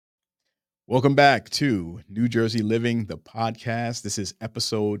Welcome back to New Jersey Living, the podcast. This is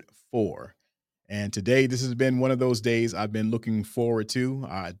episode 4. And today, this has been one of those days I've been looking forward to.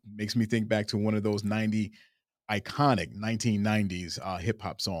 It makes me think back to one of those iconic 1990s hip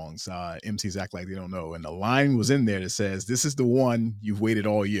hop songs. MCs act like they don't know. And the line was in there that says, "This is the one you've waited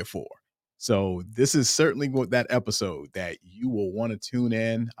all year for." So, this is certainly what that episode that you will want to tune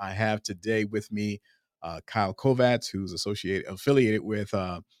in. I have today with me Kyle Kovats, who's affiliated with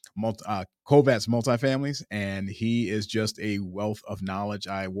Kovats Multifamilies, and he is just a wealth of knowledge.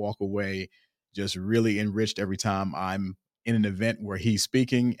 I walk away just really enriched every time I'm in an event where he's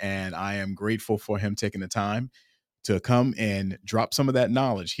speaking, and I am grateful for him taking the time to come and drop some of that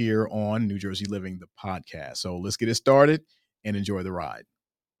knowledge here on New Jersey Living, the podcast. So let's get it started and enjoy the ride.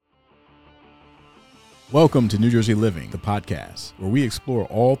 Welcome to New Jersey Living, the podcast, where we explore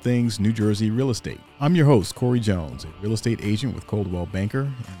all things New Jersey real estate. I'm your host, Corey Jones, a real estate agent with Coldwell Banker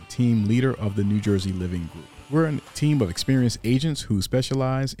and team leader of the New Jersey Living Group. We're a team of experienced agents who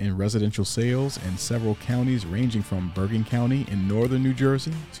specialize in residential sales in several counties ranging from Bergen County in northern New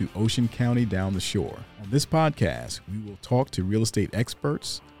Jersey to Ocean County down the shore. On this podcast, we will talk to real estate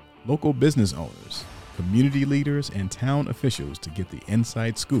experts, local business owners, community leaders, and town officials to get the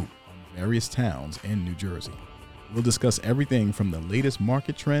inside scoop various towns in New Jersey. We'll discuss everything from the latest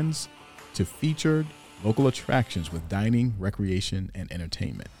market trends to featured local attractions with dining, recreation, and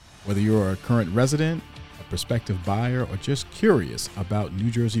entertainment. Whether you're a current resident, a prospective buyer, or just curious about New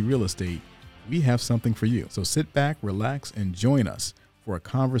Jersey real estate, we have something for you. So sit back, relax, and join us for a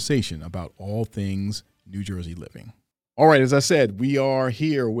conversation about all things New Jersey living. All right, as I said, we are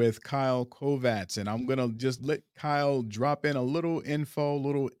here with Kyle Kovats, and I'm going to just let Kyle drop in a little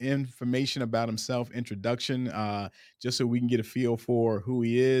information about himself, introduction, just so we can get a feel for who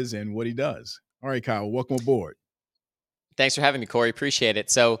he is and what he does. All right, Kyle, welcome aboard. Thanks for having me, Corey. Appreciate it.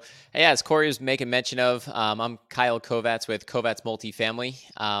 So, yeah, as Corey was making mention of, I'm Kyle Kovats with Kovats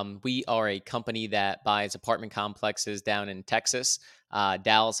Multifamily. We are a company that buys apartment complexes down in Texas,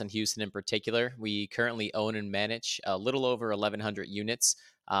 Dallas and Houston in particular. We currently own and manage a little over 1,100 units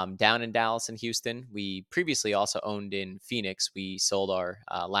down in Dallas and Houston. We previously also owned in Phoenix. We sold our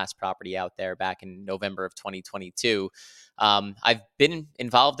last property out there back in November of 2022. I've been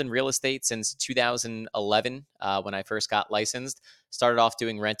involved in real estate since 2011 when I first got licensed. Started off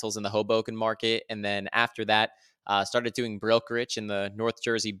doing rentals in the Hoboken market. And then after that, started doing brokerage in the North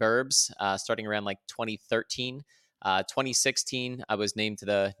Jersey burbs, starting around like 2013. 2016, I was named to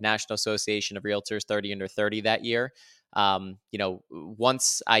the National Association of Realtors 30 Under 30 that year.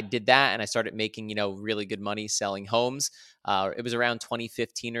 Once I did that and I started making, really good money selling homes, it was around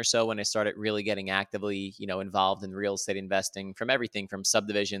 2015 or so when I started really getting actively, involved in real estate investing, from everything from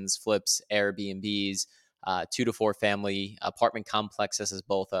subdivisions, flips, Airbnbs, 2 to 4 family apartment complexes as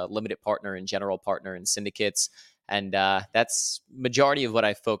both a limited partner and general partner in syndicates. And that's majority of what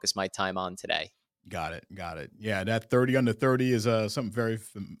I focus my time on today. Got it. Yeah, that 30 under 30 is something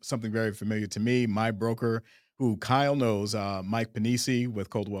very familiar to me. My broker, who Kyle knows, Mike Panisi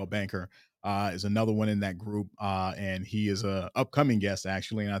with Coldwell Banker, is another one in that group, and he is a upcoming guest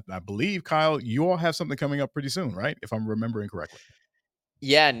actually. And I believe, Kyle, you all have something coming up pretty soon, right? If I'm remembering correctly.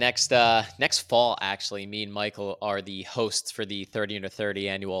 Yeah, next fall, actually, me and Michael are the hosts for the 30 Under 30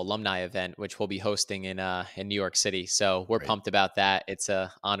 annual alumni event, which we'll be hosting in New York City. So we're Great. pumped about that. It's an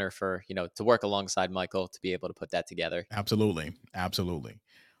honor for to work alongside Michael to be able to put that together. Absolutely.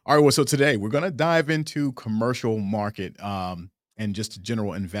 All right. Well, so today we're going to dive into commercial market and just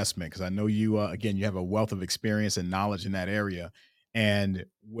general investment, because I know you, again, you have a wealth of experience and knowledge in that area. And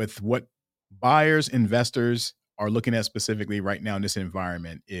with what buyers, investors are looking at specifically right now in this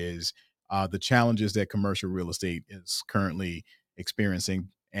environment is the challenges that commercial real estate is currently experiencing.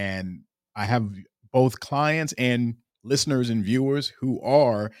 And I have both clients and listeners and viewers who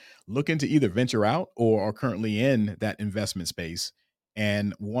are looking to either venture out or are currently in that investment space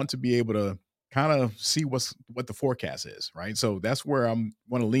and want to be able to kind of see what the forecast is, right? So that's where I'm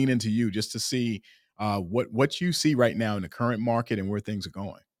want to lean into you just to see what you see right now in the current market and where things are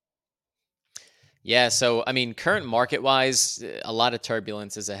going. Yeah, so I mean, current market wise, a lot of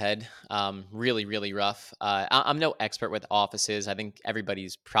turbulence is ahead. Really, really rough. I'm no expert with offices. I think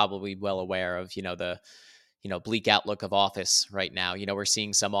everybody's probably well aware of the bleak outlook of office right now. We're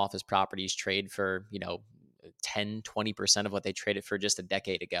seeing some office properties trade for 10-20% of what they traded for just a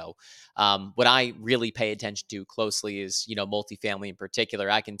decade ago. What I really pay attention to closely is multifamily in particular.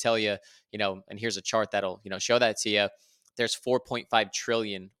 I can tell you, and here's a chart that'll show that to you. There's 4.5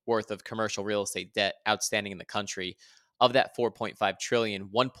 trillion worth of commercial real estate debt outstanding in the country. Of that 4.5 trillion,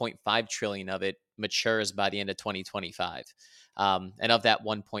 1.5 trillion of it matures by the end of 2025. And of that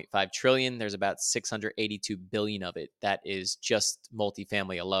 1.5 trillion, there's about 682 billion of it that is just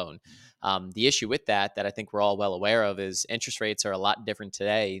multifamily alone. The issue with that I think we're all well aware of is interest rates are a lot different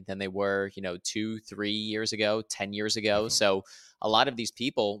today than they were, 2, 3 years ago, 10 years ago. Definitely. So a lot of these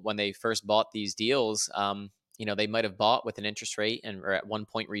people, when they first bought these deals, they might have bought with an interest rate and or at one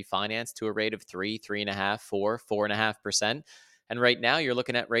point refinanced to a rate of 3, 3.5, 4.5%. And right now you're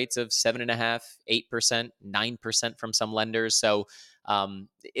looking at rates of 7.5, 8%, 9% from some lenders. So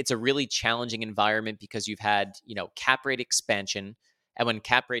it's a really challenging environment because you've had, cap rate expansion. And when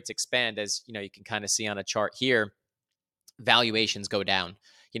cap rates expand, as you can kind of see on a chart here, valuations go down.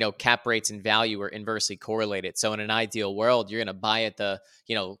 Cap rates and value are inversely correlated. So in an ideal world, you're going to buy at the,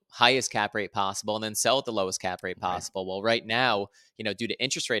 highest cap rate possible and then sell at the lowest cap rate Right. possible. Well, right now, due to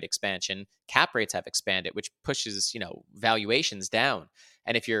interest rate expansion, cap rates have expanded, which pushes, valuations down.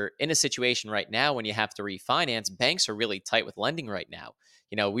 And if you're in a situation right now when you have to refinance, banks are really tight with lending right now.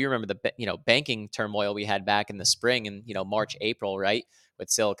 We remember the, banking turmoil we had back in the spring and, March, April, right? With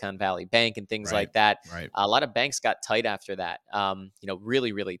Silicon Valley Bank and things Right. like that. Right. A lot of banks got tight after that,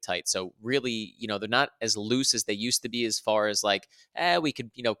 really, really tight. So really, they're not as loose as they used to be as far as like, we could,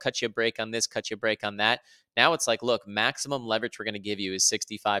 cut you a break on this, cut you a break on that. Now it's like, look, maximum leverage we're going to give you is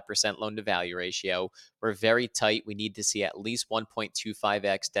 65% loan to value ratio. We're very tight. We need to see at least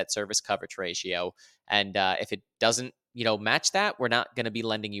 1.25x debt service coverage ratio. And if it doesn't, match that, we're not going to be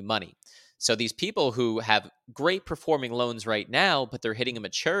lending you money. So these people who have great performing loans right now, but they're hitting a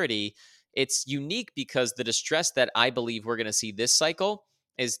maturity, it's unique because the distress that I believe we're going to see this cycle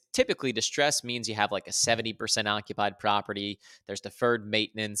is typically distress means you have like a 70% occupied property. There's deferred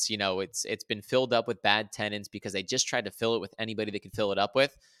maintenance. It's been filled up with bad tenants because they just tried to fill it with anybody they could fill it up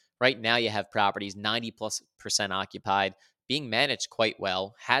with. Right now, you have properties 90+% occupied, being managed quite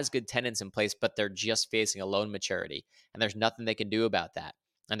well, has good tenants in place, but they're just facing a loan maturity. And there's nothing they can do about that.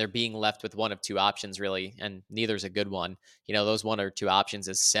 And they're being left with one of two options, really, and neither's a good one. Those one or two options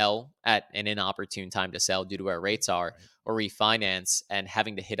is sell at an inopportune time to sell due to where rates are, Right. or refinance and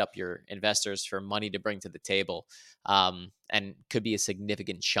having to hit up your investors for money to bring to the table, and could be a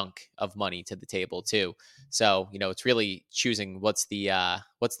significant chunk of money to the table too. So it's really choosing what's the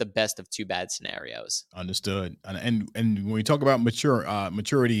best of two bad scenarios. Understood. And when we talk about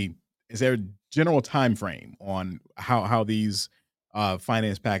maturity, is there a general time frame on how these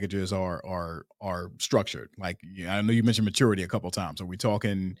finance packages are structured? Like, yeah, I know you mentioned maturity a couple times. Are we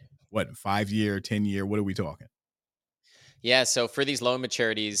talking what, 5 year, 10 year? What are we talking? Yeah, so for these loan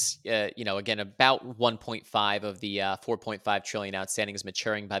maturities, again, about 1.5 of the 4.5 trillion outstanding is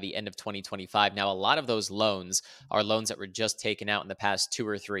maturing by the end of 2025. Now, a lot of those loans are loans that were just taken out in the past 2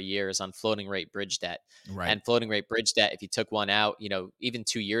 or 3 years on floating rate bridge debt. Right. And floating rate bridge debt, if you took one out, even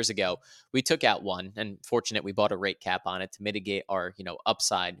 2 years ago, we took out one, and fortunate we bought a rate cap on it to mitigate our,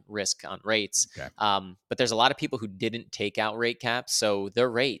 upside risk on rates. Okay. But there's a lot of people who didn't take out rate caps, so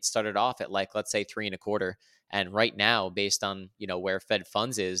their rate started off at like, let's say, 3.25. And right now, based on where Fed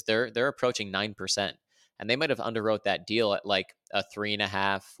funds is, they're approaching 9%, and they might have underwrote that deal at like a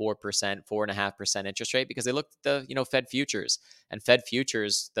 3.5, 4%, 4.5% interest rate because they looked at the Fed futures, and Fed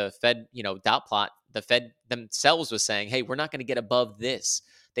futures, the Fed dot plot, the Fed themselves was saying, hey, we're not going to get above this.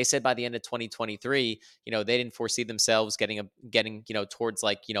 They said by the end of 2023, they didn't foresee themselves getting towards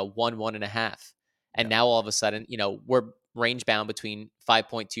like 1.5, and Yeah. now all of a sudden we're range bound between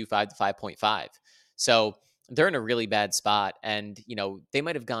 5.25 to 5.5. So they're in a really bad spot, and they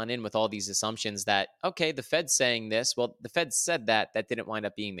might have gone in with all these assumptions that, okay, the Fed's saying this, well, the Fed said that didn't wind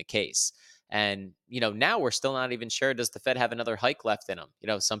up being the case. And now we're still not even sure, does the Fed have another hike left in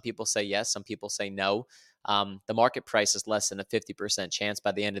them? Some people say yes, some people say no. The market price is less than a 50% chance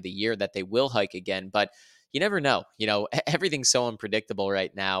by the end of the year that they will hike again, but you never know. Everything's so unpredictable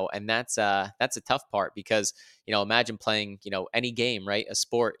right now, and that's a tough part because imagine playing, any game, right? A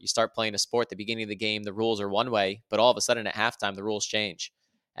sport. You start playing a sport, at the beginning of the game, the rules are one way, but all of a sudden at halftime, the rules change.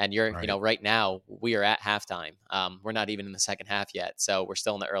 And you're, Right. right now we are at halftime. We're not even in the second half yet. So we're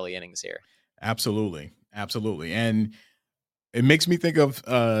still in the early innings here. Absolutely. Absolutely. And it makes me think of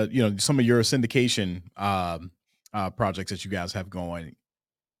some of your syndication projects that you guys have going.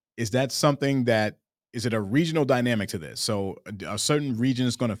 Is that something that, is it a regional dynamic to this? So are certain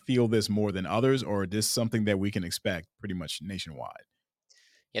regions going to feel this more than others, or is this something that we can expect pretty much nationwide?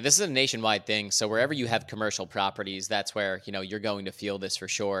 Yeah, this is a nationwide thing. So wherever you have commercial properties, that's where you're going to feel this for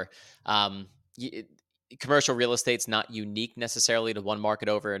sure. Um, y- commercial real estate's not unique necessarily to one market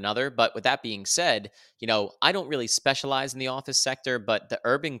over another. But with that being said, I don't really specialize in the office sector, but the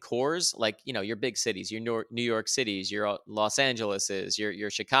urban cores, like, your big cities, your New York cities, your Los Angeleses, your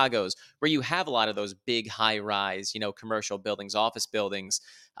Chicago's, where you have a lot of those big high rise, commercial buildings, office buildings,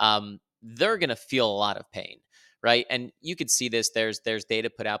 they're going to feel a lot of pain. Right. And you could see this. There's data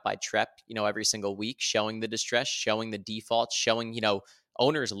put out by TREP, every single week showing the distress, showing the defaults, showing,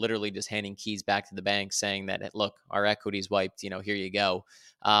 owners literally just handing keys back to the bank saying that, look, our equity's wiped, here you go.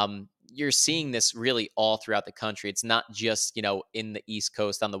 You're seeing this really all throughout the country. It's not just, in the East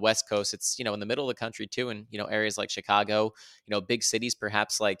Coast, on the West Coast. It's, in the middle of the country too. And, areas like Chicago, big cities,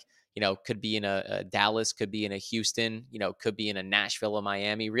 perhaps like, could be in a Dallas, could be in a Houston, could be in a Nashville or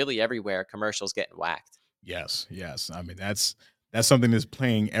Miami, really everywhere. Commercials getting whacked. Yes, yes. I mean, that's something that's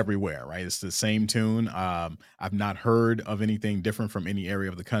playing everywhere, right? It's the same tune. I've not heard of anything different from any area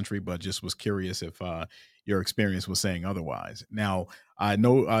of the country, but just was curious if your experience was saying otherwise. Now, I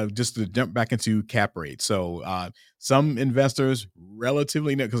know just to jump back into cap rate. So, some investors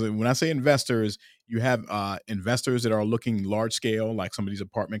relatively, because when I say investors, you have investors that are looking large scale, like some of these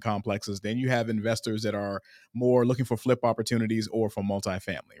apartment complexes. Then you have investors that are more looking for flip opportunities or for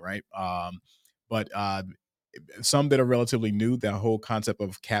multifamily, right? But some that are relatively new, the whole concept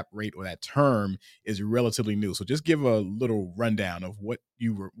of cap rate or that term is relatively new. So just give a little rundown of what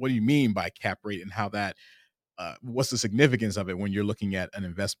do you mean by cap rate and how that what's the significance of it when you're looking at an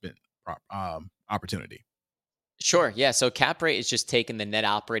investment opportunity. Sure. Yeah. So cap rate is just taking the net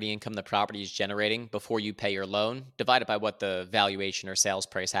operating income the property is generating before you pay your loan, divided by what the valuation or sales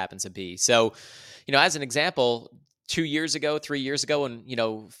price happens to be. So, as an example, 2 years ago, 3 years ago,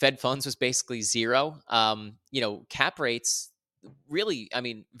 when Fed funds was basically zero, cap rates really, I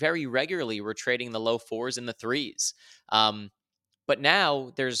mean, very regularly were trading in the low fours and the threes. Um, but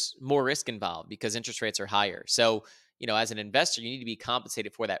now there's more risk involved because interest rates are higher. So, as an investor, you need to be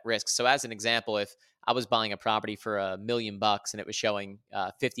compensated for that risk. So, as an example, if I was buying a property for $1 million and it was showing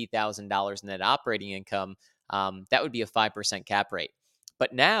 $50,000 net operating income, that would be a 5% cap rate.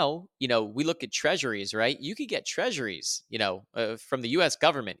 But now, we look at treasuries, right? You could get treasuries, from the US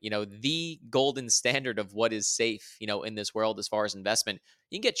government, the golden standard of what is safe, in this world as far as investment.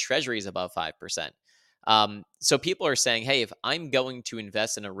 You can get treasuries above 5%. So people are saying, hey, if I'm going to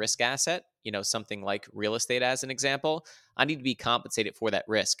invest in a risk asset, something like real estate as an example, I need to be compensated for that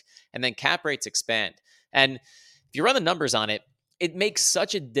risk. And then cap rates expand. And if you run the numbers on it, it makes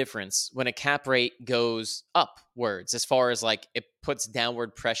such a difference when a cap rate goes upwards as far as like it puts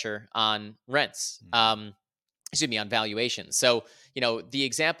downward pressure on rents. On valuation. So, the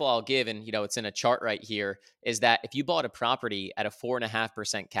example I'll give, and, it's in a chart right here, is that if you bought a property at a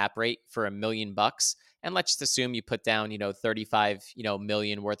 4.5% cap rate for $1 million, and let's just assume you put down, 35,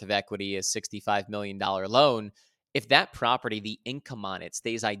 million worth of equity, a $65 million loan. If that property, the income on it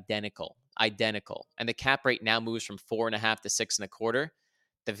stays identical, and the cap rate now moves from 4.5 to 6.25,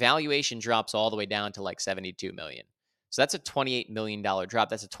 the valuation drops all the way down to like 72 million. So that's a $28 million drop.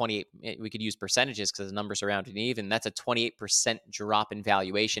 That's a 28, we could use percentages because the numbers are round and even. That's a 28% drop in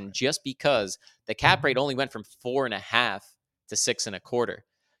valuation just because the cap rate only went from 4.5 to 6.25.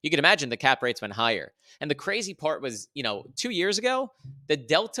 You can imagine the cap rates went higher. And the crazy part was, 2 years ago, the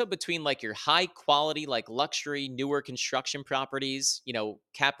delta between like your high quality, like luxury, newer construction properties,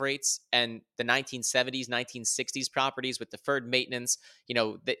 cap rates, and the 1970s, 1960s properties with deferred maintenance,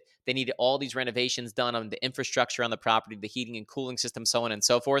 that they needed all these renovations done on the infrastructure on the property, the heating and cooling system, so on and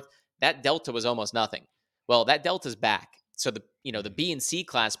so forth. That delta was almost nothing. Well, that delta's back. So the B and C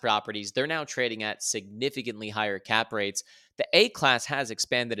class properties, they're now trading at significantly higher cap rates. The A class has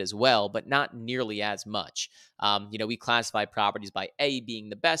expanded as well, but not nearly as much. We classify properties by A being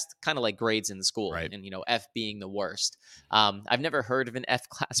the best, kind of like grades in school, Right. and F being the worst. I've never heard of an F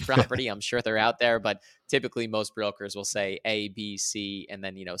class property. I'm sure they're out there, but typically most brokers will say A, B, C, and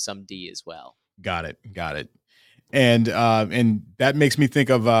then some D as well. Got it. Got it. And that makes me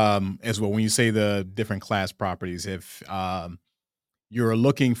think of as well when you say the different class properties. If you're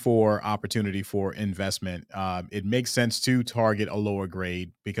looking for opportunity for investment, it makes sense to target a lower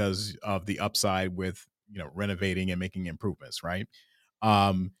grade because of the upside with renovating and making improvements, right?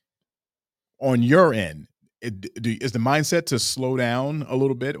 Um, on your end, is the mindset to slow down a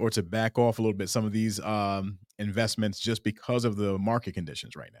little bit or to back off a little bit some of these investments just because of the market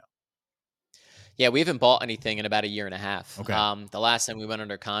conditions right now? Yeah, we haven't bought anything in about a year and a half. Okay. The last time we went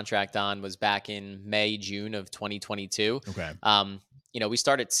under contract on was back in May, June of 2022. Okay. We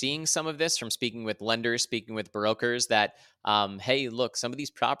started seeing some of this from speaking with lenders, speaking with brokers that, hey, look, some of these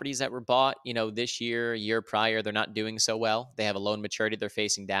properties that were bought, this year, a year prior, they're not doing so well. They have a loan maturity they're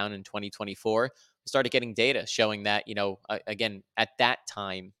facing down in 2024. started getting data showing that, again, at that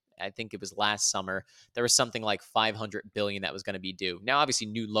time, I think it was last summer, there was something like 500 billion that was going to be due. Now, obviously,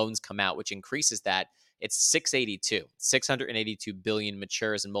 new loans come out, which increases that. It's 682 billion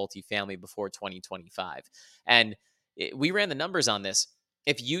matures in multifamily before 2025. And we ran the numbers on this.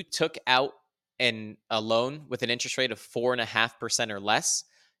 If you took out a loan with an interest rate of 4.5% or less,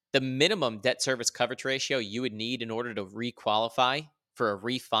 the minimum debt service coverage ratio you would need in order to requalify for a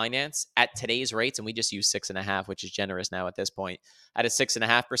refinance at today's rates, and we just use 6.5, which is generous now at this point, at a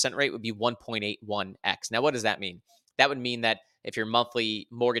 6.5% rate would be 1.81x. Now, what does that mean? That would mean that if your monthly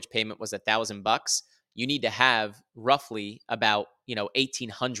mortgage payment was $1,000, you need to have roughly about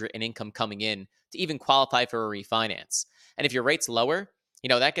 1,800 in income coming in to even qualify for a refinance. And if your rate's lower,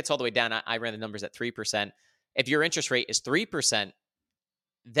 that gets all the way down. I ran the numbers at 3%. If your interest rate is 3%,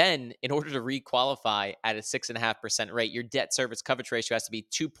 then in order to requalify at a 6.5% rate, your debt service coverage ratio has to be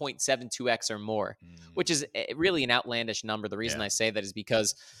 2.72x or more, which is really an outlandish number. The reason I say that is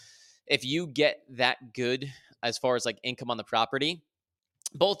because if you get that good as far as like income on the property,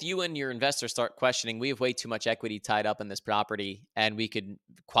 both you and your investors start questioning, we have way too much equity tied up in this property, and we could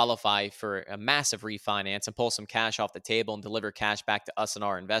qualify for a massive refinance and pull some cash off the table and deliver cash back to us and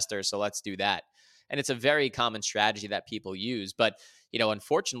our investors. So let's do that. And it's a very common strategy that people use. But,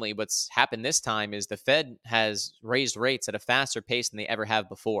 unfortunately, what's happened this time is the Fed has raised rates at a faster pace than they ever have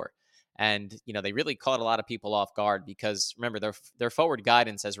before. And, they really caught a lot of people off guard because remember, their forward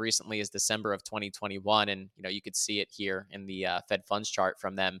guidance as recently as December of 2021. And, you could see it here in the Fed funds chart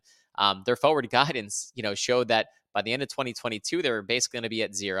from them. Their forward guidance, showed that by the end of 2022, they were basically going to be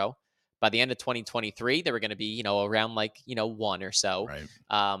at zero. By the end of 2023, they were going to be, around like, one or so.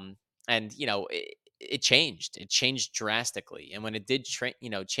 Right. And, it changed. It changed drastically. And when it did,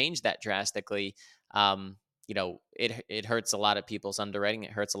 change that drastically, it hurts a lot of people's underwriting. It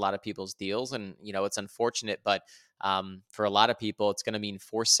hurts a lot of people's deals, and it's unfortunate. But for a lot of people, it's going to mean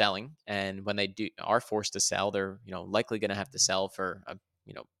forced selling. And when they are forced to sell, they're likely going to have to sell for a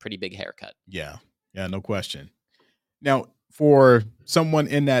pretty big haircut. Yeah, no question. Now, for someone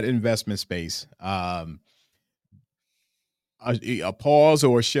in that investment space, a pause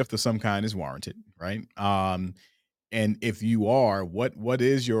or a shift of some kind is warranted, right? And if you are, what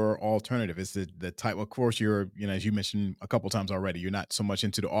is your alternative? Is the type? Of course, you're as you mentioned a couple times already, you're not so much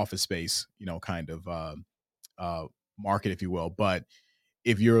into the office space, kind of uh, market, if you will. But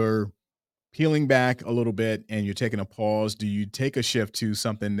if you're peeling back a little bit and you're taking a pause, do you take a shift to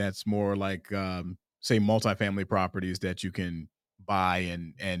something that's more like, say, multifamily properties that you can buy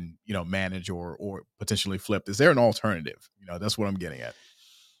and manage or potentially flip? Is there an alternative? That's what I'm getting at.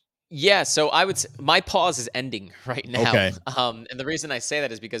 Yeah, so I would say my pause is ending right now. Okay. And the reason I say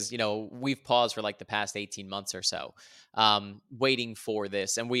that is because, we've paused for like the past 18 months or so, waiting for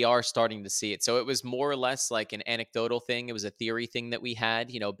this, and we are starting to see it. So it was more or less like an anecdotal thing. It was a theory thing that we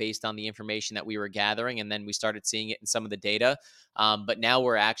had, based on the information that we were gathering, and then we started seeing it in some of the data. But now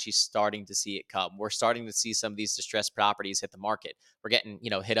we're actually starting to see it come. We're starting to see some of these distressed properties hit the market. We're getting,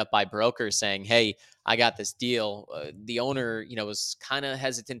 hit up by brokers saying, "Hey, I got this deal." The owner, was kind of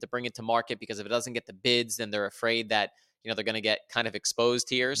hesitant to bring it to market because if it doesn't get the bids, then they're afraid that, they're going to get kind of exposed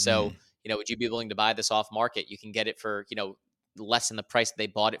here. So, Mm, would you be willing to buy this off market? You can get it for, less than the price that they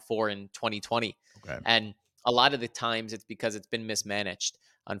bought it for in 2020. okay. And a lot of the times it's because it's been mismanaged.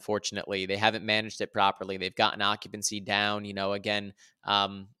 Unfortunately, they haven't managed it properly. They've gotten occupancy down, again,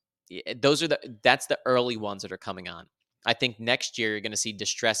 that's the early ones that are coming on. I think next year you're going to see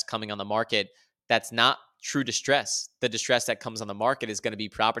distress coming on the market. That's not true distress. The distress that comes on the market is going to be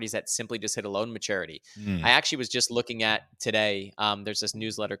properties that simply just hit a loan maturity. I Mm, actually was just looking at today. There's this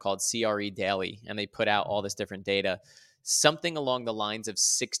newsletter called CRE Daily, and they put out all this different data. Something along the lines of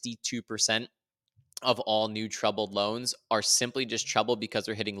 62% of all new troubled loans are simply just troubled because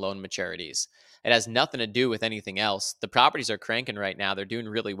they're hitting loan maturities. It has nothing to do with anything else. The properties are cranking right now. They're doing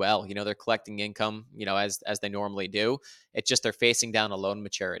really well. They're collecting income, as they normally do. It's just they're facing down a loan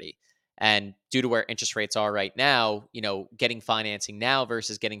maturity. And due to where interest rates are right now, getting financing now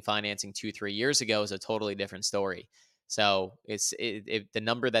versus getting financing 2-3 years ago is a totally different story. So the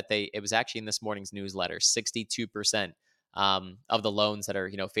number that it was actually in this morning's newsletter, 62% of the loans that are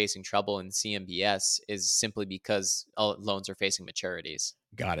facing trouble in CMBS is simply because loans are facing maturities.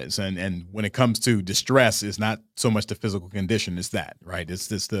 got it. So, and when it comes to distress, it's not so much the physical condition; it's that, right? It's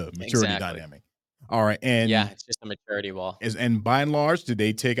just the maturity Exactly. dynamic. All right, Yeah, and it's just a maturity wall. and by and large, did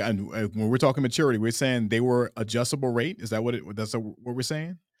they take? And when we're talking maturity, we're saying they were adjustable rate. Is that what it? That's what we're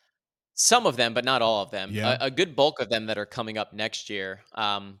saying. Some of them, but not all of them. Yeah. A good bulk of them that are coming up next year,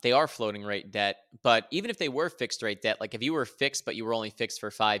 they are floating rate debt. But even if they were fixed rate debt, like if you were fixed, but you were only fixed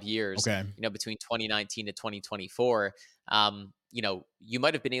for 5 years, Okay. between 2019 to 2024, you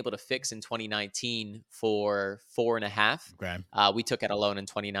might have been able to fix in 2019 for 4.5. Okay. We took out a loan in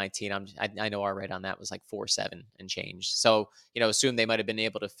 2019. I know our rate on that was like 4.7 and change. So, assume they might have been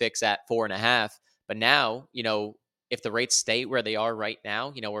able to fix at 4.5. But now, if the rates stay where they are right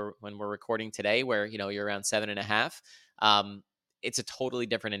now, when we're recording today, where you're around 7.5, it's a totally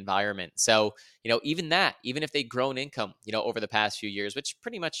different environment. So, even if they've grown income, over the past few years, which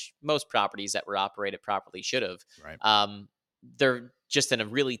pretty much most properties that were operated properly should have, Right. they're just in a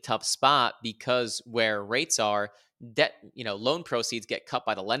really tough spot because where rates are, debt, loan proceeds get cut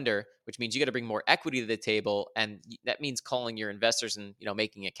by the lender, which means you got to bring more equity to the table. And that means calling your investors and,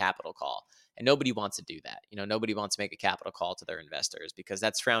 making a capital call. And nobody wants to do that. Nobody wants to make a capital call to their investors because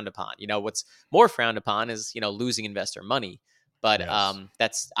that's frowned upon. What's more frowned upon is, losing investor money. But Yes.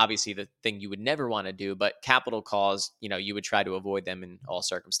 that's obviously the thing you would never want to do. But capital calls, you would try to avoid them in all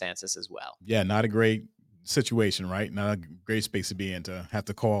circumstances as well. Yeah. Not a great situation, right? Not a great space to be in to have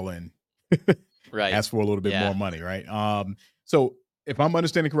to call and Right. ask for a little bit more Yeah. money, right? So if I'm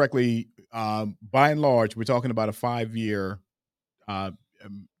understanding correctly, by and large, we're talking about a 5 year uh,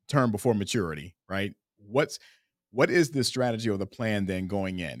 term before maturity, right? What is the strategy or the plan then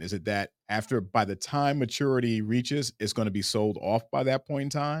going in? Is it that by the time maturity reaches, it's going to be sold off by that point in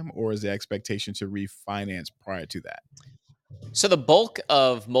time, or is the expectation to refinance prior to that? So the bulk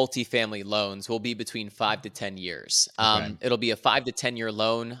of multifamily loans will be between 5 to 10 years. Okay, It'll be a 5 to 10 year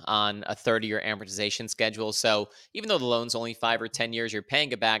loan on a 30-year amortization schedule. So even though the loan's only 5 or 10 years, you're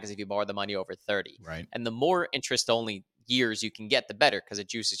paying it back as if you borrow the money over 30. right. And the more interest only years you can get, the better because it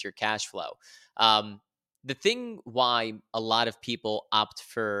juices your cash flow. Um, the thing why a lot of people opt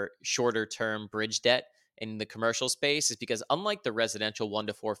for shorter term bridge debt in the commercial space is because unlike the residential 1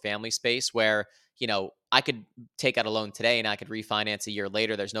 to 4 family space where I could take out a loan today and I could refinance a year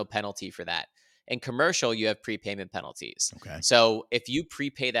later. There's no penalty for that. In commercial, you have prepayment penalties. Okay, So if you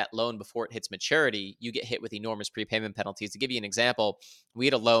prepay that loan before it hits maturity, you get hit with enormous prepayment penalties. To give you an example, we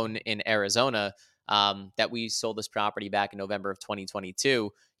had a loan in Arizona that we sold this property back in November of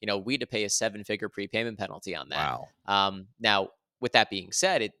 2022. We had to pay a 7-figure prepayment penalty on that. wow. Now, with that being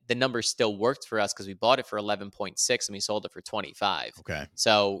said, the numbers still worked for us because we bought it for 11.6 and we sold it for 25. Okay,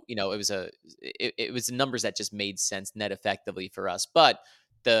 So, it was numbers that just made sense net effectively for us. But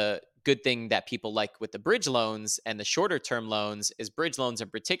the good thing that people like with the bridge loans and the shorter term loans is bridge loans in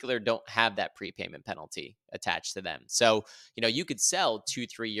particular don't have that prepayment penalty attached to them. So, you could sell 2,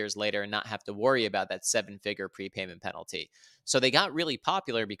 3 years later and not have to worry about that 7-figure prepayment penalty. So they got really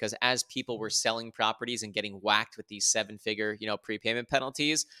popular because as people were selling properties and getting whacked with these 7-figure, prepayment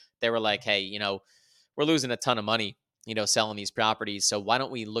penalties, they were like, hey, we're losing a ton of money, selling these properties. So why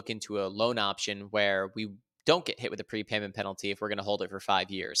don't we look into a loan option where we don't get hit with a prepayment penalty if we're going to hold it for 5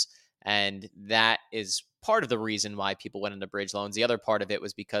 years? And that is part of the reason why people went into bridge loans. The other part of it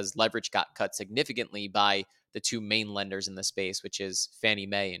was because leverage got cut significantly by the two main lenders in the space, which is Fannie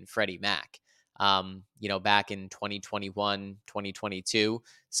Mae and Freddie Mac. Back in 2021, 2022,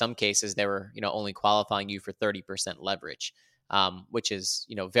 some cases they were, only qualifying you for 30% leverage, which is,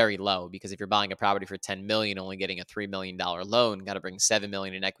 very low because if you're buying a property for 10 million, only getting a $3 million loan, got to bring 7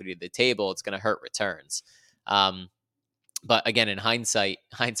 million in equity to the table. It's going to hurt returns. But again, in hindsight's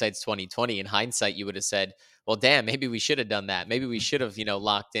 2020. In hindsight, you would have said, well, damn, maybe we should have done that. Maybe we should have,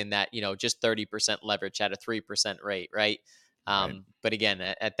 locked in that, just 30% leverage at a 3% rate, right? right. But again,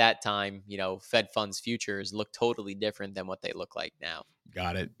 at that time, Fed funds futures look totally different than what they look like now.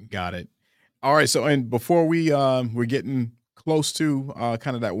 Got it. Got it. All right. So, and before we're getting close to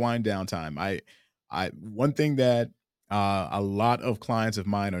kind of that wind down time, one thing that a lot of clients of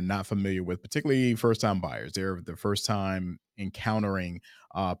mine are not familiar with, particularly first time buyers, they're the first time encountering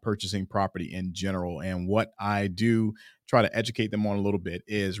purchasing property in general. And what I do try to educate them on a little bit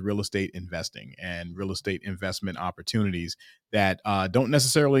is real estate investing and real estate investment opportunities that don't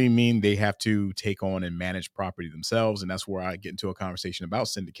necessarily mean they have to take on and manage property themselves. And that's where I get into a conversation about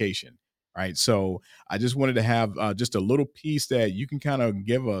syndication. Right. So I just wanted to have just a little piece that you can kind of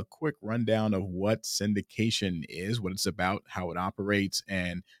give a quick rundown of what syndication is, what it's about, how it operates,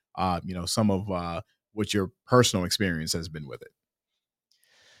 and some of what your personal experience has been with it.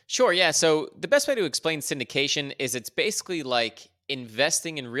 Sure. Yeah. So the best way to explain syndication is it's basically like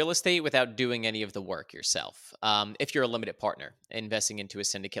investing in real estate without doing any of the work yourself. If you're a limited partner investing into a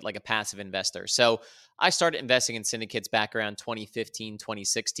syndicate, like a passive investor. So I started investing in syndicates back around 2015,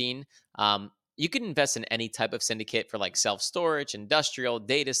 2016. You can invest in any type of syndicate for like self storage, industrial,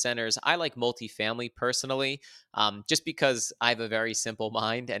 data centers. I like multifamily personally, just because I have a very simple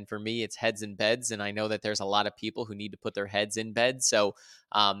mind. And for me, it's heads in beds. And I know that there's a lot of people who need to put their heads in bed. So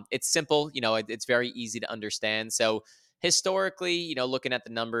it's simple, it's very easy to understand. So historically, looking at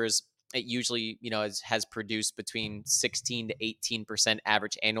the numbers, it usually, has produced between 16 to 18%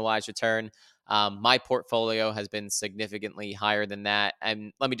 average annualized return. My portfolio has been significantly higher than that.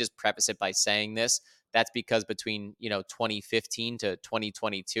 And let me just preface it by saying this. That's because between, 2015 to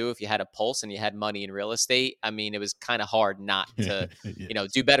 2022, if you had a pulse and you had money in real estate, I mean, it was kind of hard not to,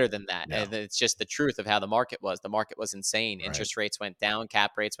 Yes. do better than that. Yeah. And it's just the truth of how the market was. The market was insane. Right. Interest rates went down,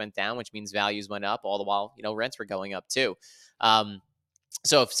 cap rates went down, which means values went up, all the while, rents were going up too. Um,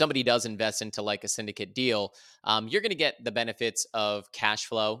 so if somebody does invest into like a syndicate deal, you're going to get the benefits of cash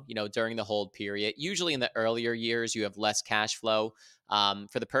flow, during the hold period. Usually in the earlier years, you have less cash flow,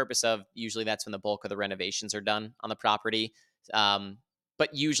 for the purpose of usually that's when the bulk of the renovations are done on the property. Um,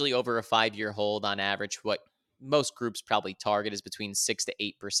 but usually over a 5-year hold on average, what most groups probably target is between 6 to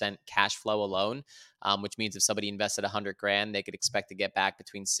 8% cash flow alone, which means if somebody invested 100 grand, they could expect to get back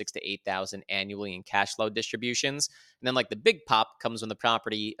between 6 to 8 thousand annually in cash flow distributions. And then like the big pop comes when the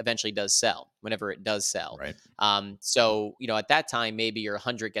property eventually does sell, whenever it does sell. Right. So, at that time, maybe your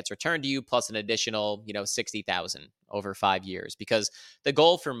 100 gets returned to you plus an additional, 60,000 over 5 years, because the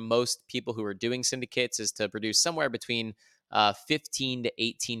goal for most people who are doing syndicates is to produce somewhere between 15 to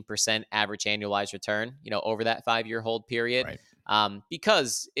 18% average annualized return, over that 5-year hold period. Right.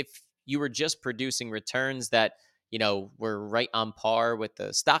 Because if you were just producing returns that, were right on par with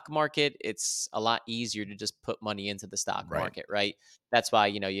the stock market, it's a lot easier to just put money into the stock Right. market, right? That's why,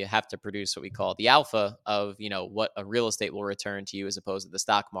 you have to produce what we call the alpha of, what a real estate will return to you as opposed to the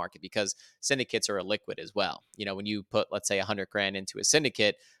stock market, because syndicates are illiquid as well. When you put, let's say, 100 grand into a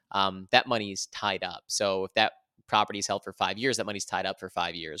syndicate, that money is tied up. So if that property is held for 5 years, that money's tied up for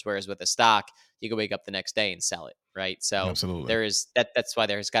 5 years. Whereas with a stock, you can wake up the next day and sell it, right? So Absolutely. there is that. That's why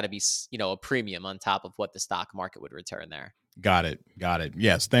there's got to be, a premium on top of what the stock market would return there. Got it. Got it.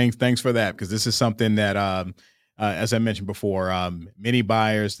 Yes. Thanks for that. Because this is something that, as I mentioned before, many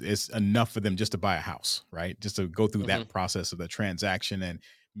buyers, it's enough for them just to buy a house, right? Just to go through Hmm. that process of the transaction. And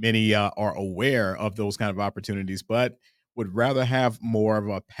many are aware of those kind of opportunities, but would rather have more of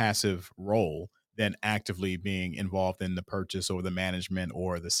a passive role than actively being involved in the purchase or the management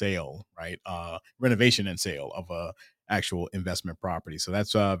or the sale, right? Renovation and sale of a actual investment property. So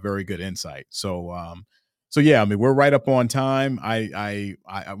that's a very good insight. So yeah, I mean, we're right up on time.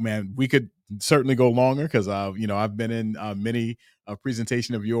 Man, we could certainly go longer because I've been in many a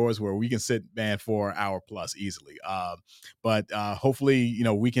presentation of yours where we can sit, man, for an hour plus easily. But hopefully,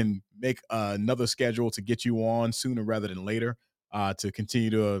 we can make another schedule to get you on sooner rather than later, to continue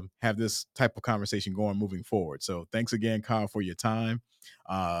to have this type of conversation going moving forward. So thanks again, Kyle, for your time.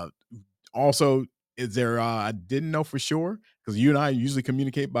 Uh, Also, is there, I didn't know for sure because you and I usually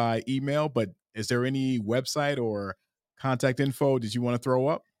communicate by email, but is there any website or contact info that you want to throw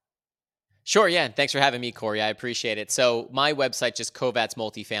up? Sure. Yeah. And thanks for having me, Corey. I appreciate it. So my website just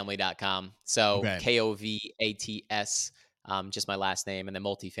kovatsmultifamily.com. So Okay. KOVATS, just my last name, and then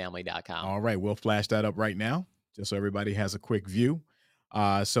multifamily.com. All right, we'll flash that up right now, just so everybody has a quick view.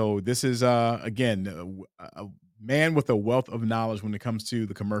 So this is again a man with a wealth of knowledge when it comes to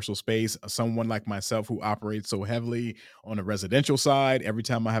the commercial space. Someone like myself who operates so heavily on the residential side. Every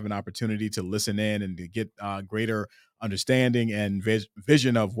time I have an opportunity to listen in and to get greater understanding and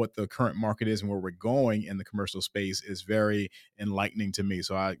vision of what the current market is and where we're going in the commercial space is very enlightening to me.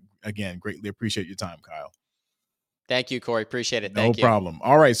 So I again greatly appreciate your time, Kyle. Thank you, Corey. Appreciate it. No Thank you. problem.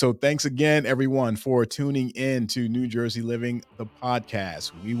 All right. So thanks again, everyone, for tuning in to New Jersey Living, the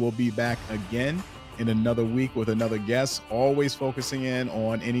podcast. We will be back again in another week with another guest, always focusing in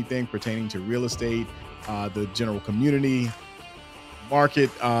on anything pertaining to real estate, the general community market.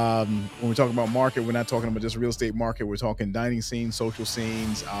 When we're talking about market, we're not talking about just real estate market. We're talking dining scenes, social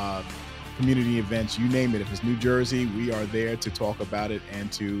scenes, community events, you name it. If it's New Jersey, we are there to talk about it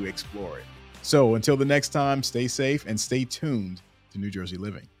and to explore it. So until the next time, stay safe and stay tuned to New Jersey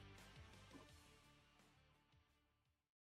Living.